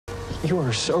You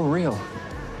are so real.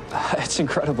 It's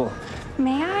incredible.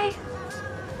 May I?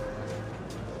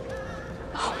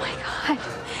 Oh my God,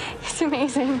 it's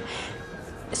amazing.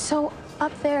 So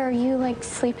up there, are you like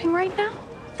sleeping right now?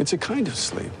 It's a kind of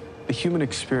sleep. The human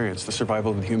experience, the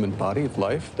survival of the human body, of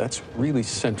life, that's really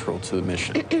central to the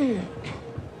mission.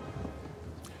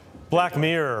 Black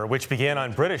Mirror, which began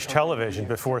on British television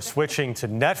before switching to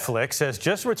Netflix, has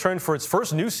just returned for its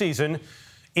first new season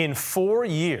in 4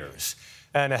 years.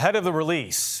 And ahead of the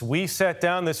release, we sat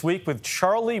down this week with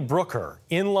Charlie Brooker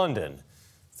in London,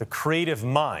 the creative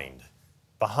mind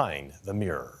behind the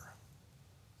Mirror.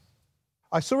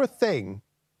 I saw a thing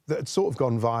that had sort of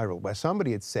gone viral where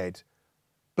somebody had said,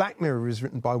 Black Mirror is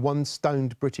written by one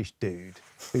stoned British dude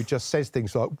who just says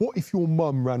things like, what if your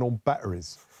mum ran on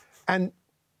batteries? And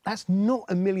that's not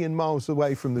a million miles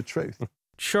away from the truth.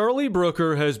 Charlie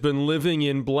Brooker has been living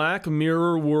in Black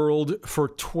Mirror world for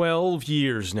 12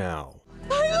 years now.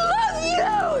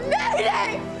 I love you,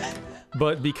 Mayday!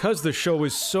 But because the show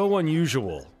is so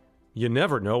unusual, you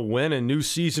never know when a new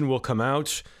season will come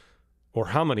out or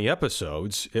how many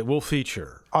episodes it will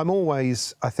feature. I'm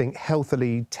always, I think,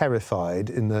 healthily terrified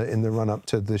in the run-up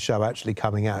to the show actually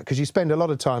coming out, because you spend a lot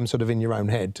of time sort of in your own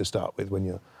head to start with when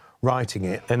you're writing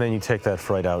it. And then you take that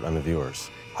fright out on the viewers.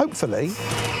 Hopefully.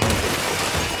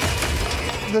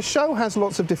 The show has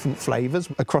lots of different flavours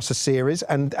across a series,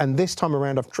 and this time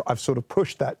around I've sort of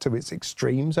pushed that to its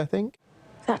extremes, I think.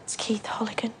 That's Keith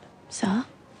Holligan. Sir?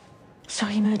 So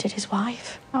he murdered his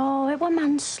wife? Oh, it was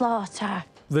manslaughter.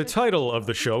 The title of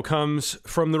the show comes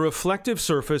from the reflective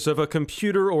surface of a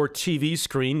computer or TV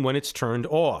screen when it's turned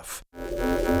off.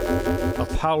 A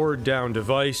powered-down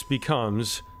device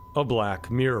becomes a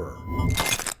black mirror.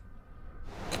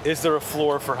 Is there a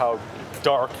floor for how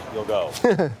dark you'll go?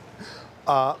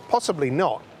 Possibly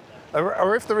not.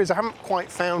 Or if there is, I haven't quite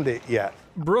found it yet.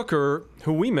 Brooker,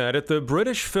 who we met at the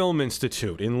British Film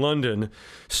Institute in London,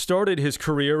 started his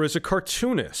career as a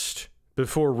cartoonist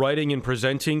before writing and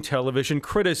presenting television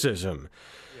criticism,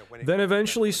 then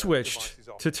eventually switched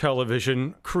to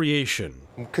television creation.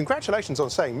 Congratulations on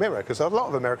saying mirror, because a lot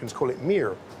of Americans call it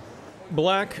mirror.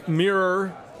 Black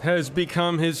Mirror has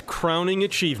become his crowning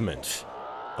achievement,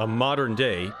 a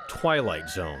modern-day Twilight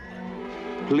Zone.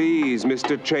 Please,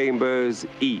 Mr. Chambers,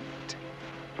 eat.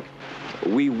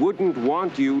 We wouldn't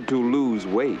want you to lose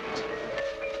weight.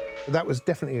 That was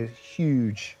definitely a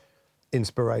huge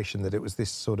inspiration, that it was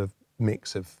this sort of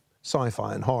mix of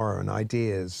sci-fi and horror and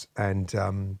ideas,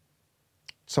 and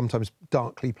sometimes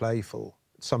darkly playful,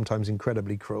 sometimes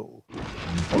incredibly cruel.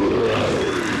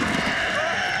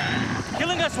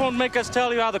 Killing us won't make us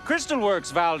tell you how the crystal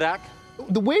works, Valdak.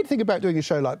 The weird thing about doing a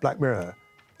show like Black Mirror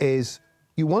is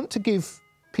you want to give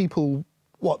people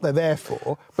what they're there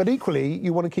for, but equally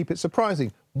you want to keep it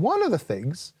surprising. One of the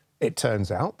things, it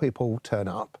turns out, people turn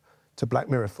up to Black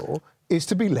Mirror for, is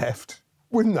to be left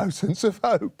with no sense of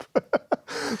hope.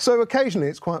 So occasionally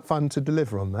it's quite fun to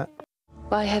deliver on that.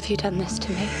 Why have you done this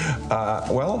to me?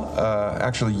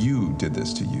 Actually, you did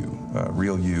this to you.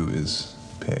 Real you is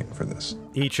paying for this.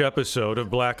 Each episode of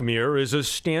Black Mirror is a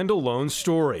standalone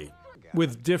story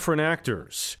with different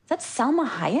actors. That's Salma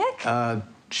Hayek?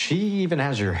 She even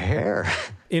has your hair.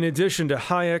 In addition to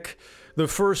Hayek, the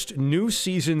first new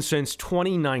season since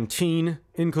 2019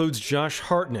 includes Josh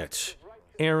Hartnett,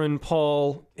 Aaron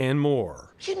Paul, and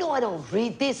more. You know I don't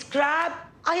read this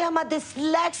crap. I am a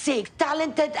dyslexic,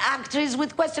 talented actress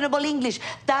with questionable English.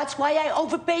 That's why I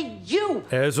overpay you.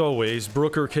 As always,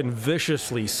 Brooker can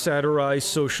viciously satirize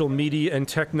social media and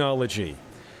technology.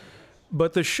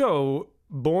 But the show,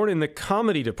 born in the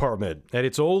comedy department at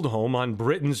its old home on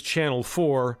Britain's Channel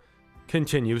 4,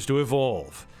 continues to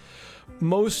evolve.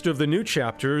 Most of the new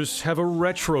chapters have a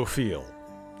retro feel,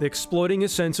 exploiting a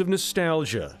sense of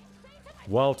nostalgia,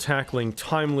 while tackling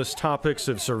timeless topics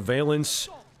of surveillance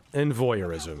and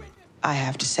voyeurism. I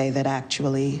have to say that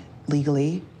actually,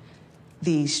 legally,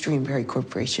 the Streamberry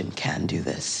Corporation can do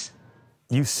this.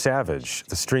 You savage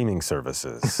the streaming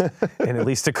services in at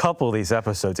least a couple of these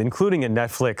episodes, including a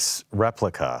Netflix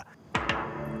replica.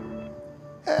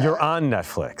 You're on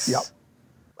Netflix. Yep.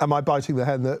 Am I biting the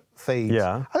hand that feeds?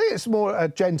 Yeah. I think it's more a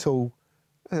gentle,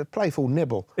 playful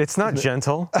nibble. It's not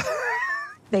gentle.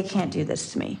 They can't do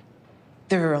this to me.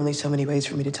 There are only so many ways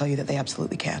for me to tell you that they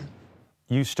absolutely can.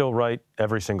 You still write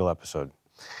every single episode?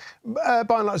 By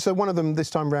and large, so one of them this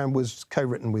time round was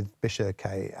co-written with Bisha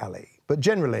K. Ali. But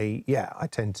generally, yeah, I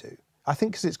tend to. I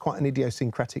think because it's quite an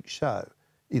idiosyncratic show.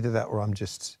 Either that or I'm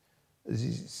just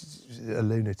a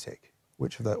lunatic.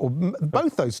 Which of those, or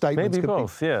both those statements. Maybe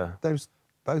both, yeah. Those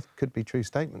both could be true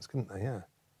statements, couldn't they? Yeah.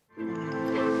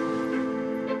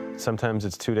 Sometimes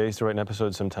it's 2 days to write an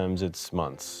episode, sometimes it's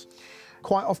months.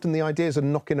 Quite often the ideas are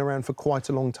knocking around for quite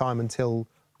a long time until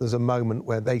there's a moment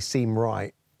where they seem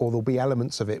right, or there'll be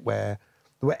elements of it where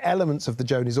there were elements of the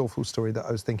Joni's Awful story that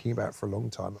I was thinking about for a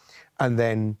long time. And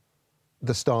then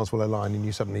the stars will align and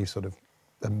you suddenly sort of,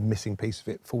 a missing piece of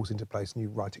it falls into place and you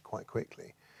write it quite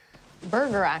quickly.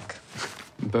 Bergerac.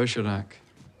 Bergerac,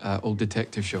 old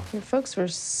detective show. Your folks were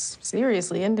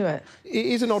seriously into it. It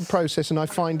is an odd process, and I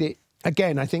find it,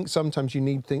 again, I think sometimes you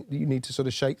need to sort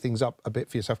of shake things up a bit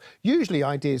for yourself. Usually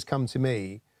ideas come to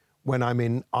me when I'm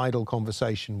in idle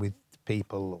conversation with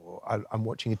people, or I'm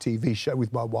watching a TV show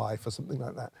with my wife or something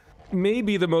like that.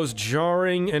 Maybe the most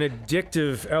jarring and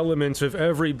addictive element of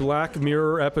every Black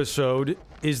Mirror episode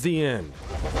is the end.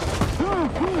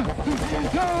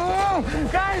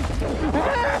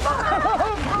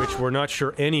 Which we're not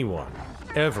sure anyone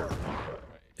ever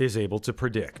is able to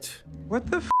predict. What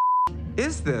the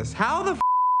is this? How the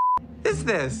is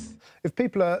this? If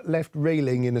people are left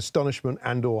reeling in astonishment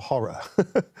and or horror,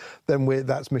 then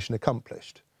that's mission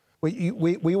accomplished.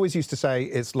 We always used to say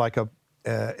it's like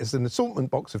it's an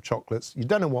assortment box of chocolates. You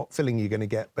don't know what filling you're going to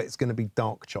get, but it's going to be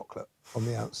dark chocolate on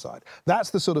the outside. That's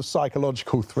the sort of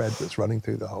psychological thread that's running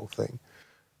through the whole thing.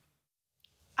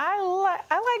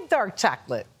 I like dark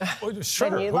chocolate. Sure,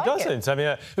 who doesn't? I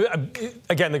mean,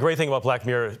 again, the great thing about Black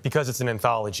Mirror, because it's an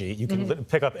anthology, you can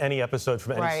pick up any episode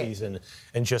from any season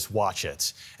and just watch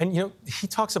it. And, you know, he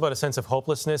talks about a sense of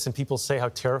hopelessness, and people say how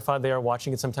terrified they are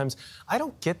watching it sometimes. I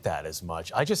don't get that as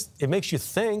much. it makes you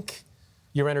think,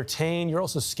 you're entertained, you're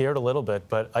also scared a little bit,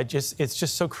 but it's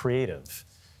just so creative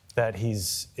that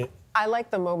I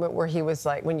like the moment where he was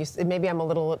like, maybe I'm a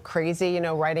little crazy, you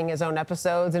know, writing his own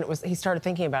episodes, and he started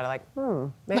thinking about it like,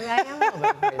 maybe I am a little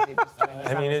bit crazy.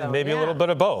 I mean, maybe a little bit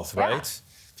of both, right?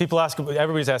 People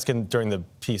everybody's asking during the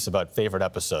piece about favorite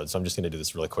episodes, so I'm just going to do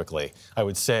this really quickly. I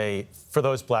would say, for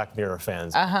those Black Mirror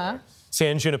fans,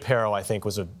 San Junipero, I think,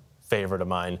 was a favorite of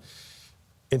mine.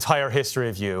 Entire history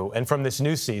of you, and from this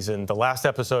new season, the last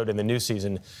episode in the new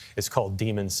season is called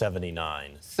Demon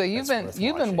 79. So you've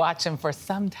been watching for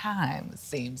some time, it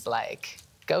seems like.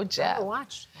 Go, Jeff.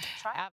 Watch. Try.